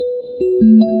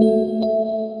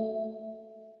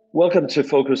Welcome to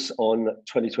Focus on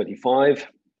 2025.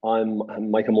 I'm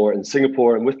Michael Moore in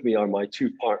Singapore, and with me are my two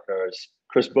partners,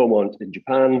 Chris Beaumont in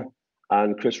Japan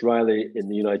and Chris Riley in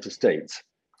the United States.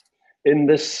 In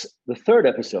this, the third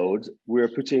episode, we're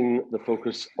putting the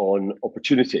focus on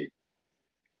opportunity.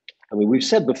 I mean, we've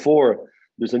said before,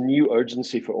 there's a new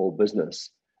urgency for all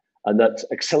business, and that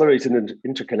accelerated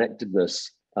interconnectedness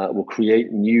will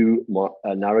create new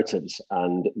narratives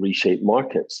and reshape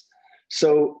markets.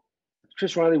 So,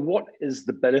 Chris Riley, what is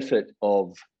the benefit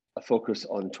of a focus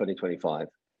on 2025?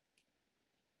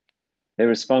 In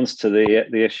response to the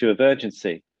issue of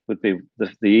urgency would be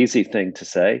the easy thing to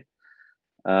say.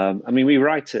 I mean, we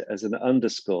write it as an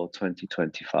underscore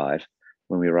 2025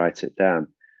 when we write it down,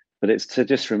 but it's to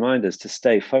just remind us to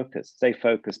stay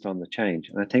focused on the change.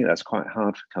 And I think that's quite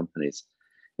hard for companies.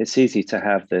 It's easy to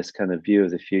have this kind of view of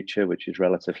the future, which is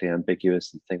relatively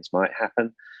ambiguous and things might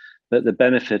happen. But the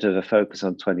benefit of a focus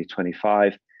on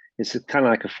 2025 is kind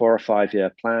of like a 4 or 5 year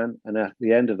plan. And at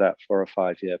the end of that 4 or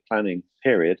 5 year planning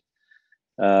period,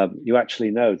 you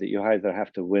actually know that you either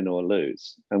have to win or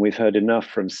lose. And we've heard enough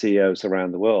from CEOs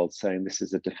around the world saying this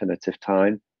is a definitive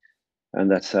time, and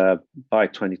that by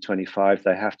 2025,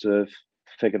 they have to have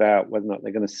figured out whether or not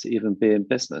they're going to even be in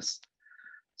business.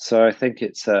 So I think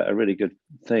it's a really good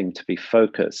thing to be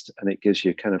focused, and it gives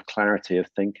you kind of clarity of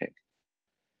thinking.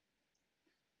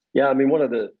 Yeah, I mean, one of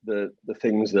the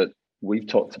things that we've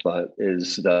talked about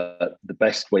is that the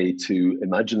best way to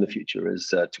imagine the future is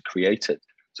to create it.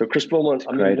 So, Chris Beaumont,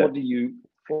 I mean,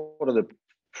 what are the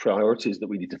priorities that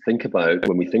we need to think about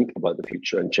when we think about the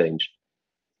future and change?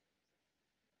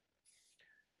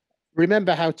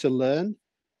 Remember how to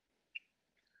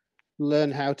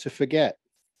learn how to forget,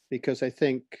 because I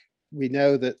think we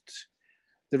know that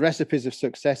the recipes of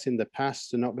success in the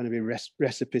past are not going to be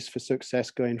recipes for success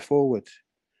going forward.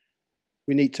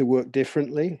 We need to work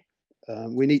differently.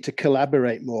 We need to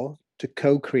collaborate more, to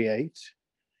co-create.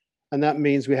 And that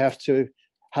means we have to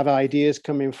have ideas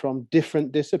coming from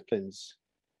different disciplines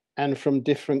and from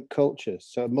different cultures.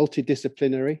 So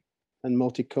multidisciplinary and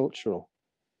multicultural.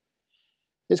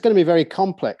 It's going to be very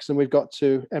complex, and we've got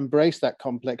to embrace that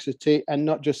complexity and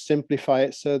not just simplify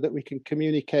it so that we can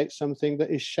communicate something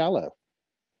that is shallow.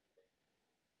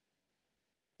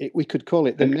 We could call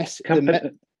it the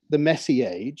messy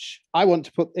age. I want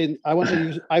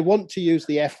to use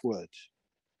the F word.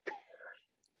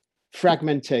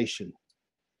 Fragmentation.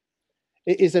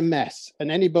 It is a mess, and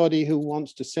anybody who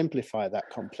wants to simplify that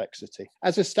complexity.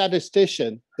 As a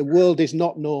statistician, the world is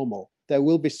not normal. There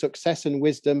will be success and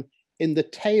wisdom in the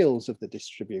tails of the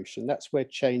distribution. That's where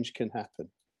change can happen.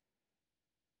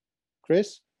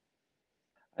 Chris?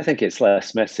 I think it's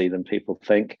less messy than people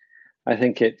think. I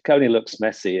think it only looks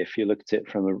messy if you look at it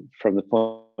from the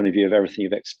point of view of everything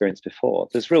you've experienced before.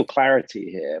 There's real clarity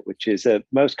here, which is that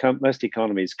most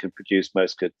economies can produce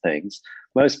most good things.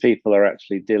 Most people are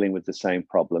actually dealing with the same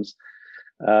problems.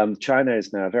 China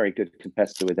is now a very good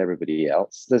competitor with everybody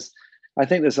else. I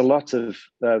think there's a lot of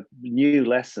new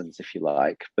lessons, if you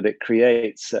like, but it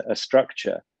creates a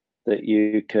structure that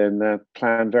you can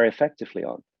plan very effectively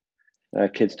on.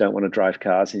 Kids don't want to drive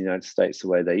cars in the United States the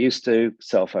way they used to.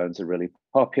 Cell phones are really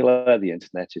popular. The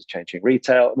internet is changing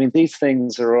retail. I mean, these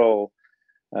things are all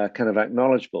kind of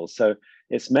acknowledgeable. So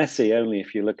it's messy only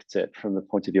if you look at it from the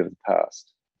point of view of the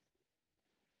past.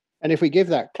 And if we give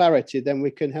that clarity, then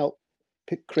we can help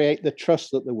create the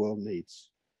trust that the world needs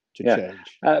to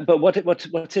change. But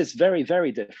what is very,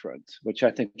 very different, which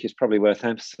I think is probably worth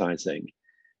emphasizing,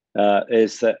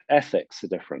 is that ethics are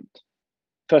different.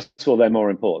 First of all, they're more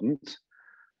important.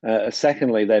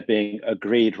 Secondly, they're being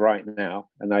agreed right now.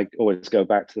 And I always go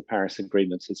back to the Paris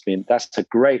Agreement. That's a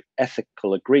great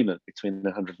ethical agreement between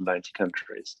 190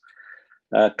 countries.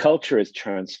 Culture is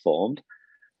transformed.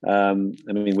 I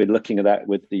mean, we're looking at that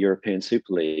with the European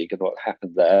Super League and what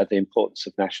happened there. The importance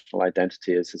of national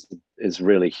identity is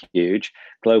really huge.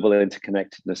 Global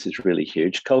interconnectedness is really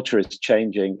huge. Culture is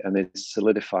changing and is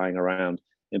solidifying around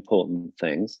important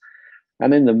things.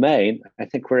 And in the main, I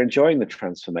think we're enjoying the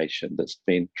transformation that's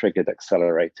been triggered,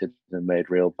 accelerated, and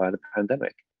made real by the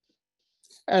pandemic.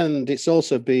 And it's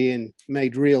also being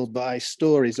made real by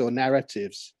stories or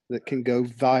narratives that can go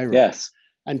viral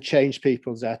and change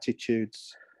people's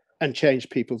attitudes and change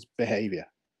people's behavior.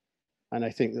 And I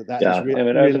think that is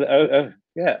really...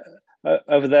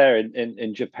 Over there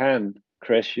in Japan,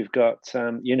 Chris, you've got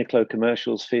Uniqlo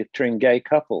commercials featuring gay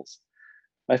couples.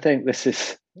 I think this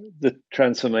is the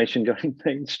transformation going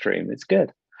mainstream. It's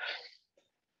good.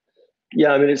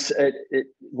 Yeah, I mean,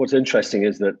 what's interesting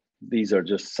is that these are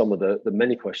just some of the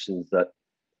many questions that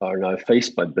are now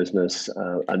faced by business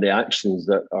and the actions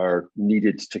that are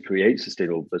needed to create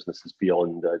sustainable businesses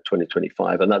beyond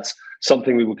 2025. And that's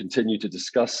something we will continue to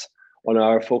discuss on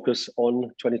our Focus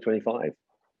on 2025.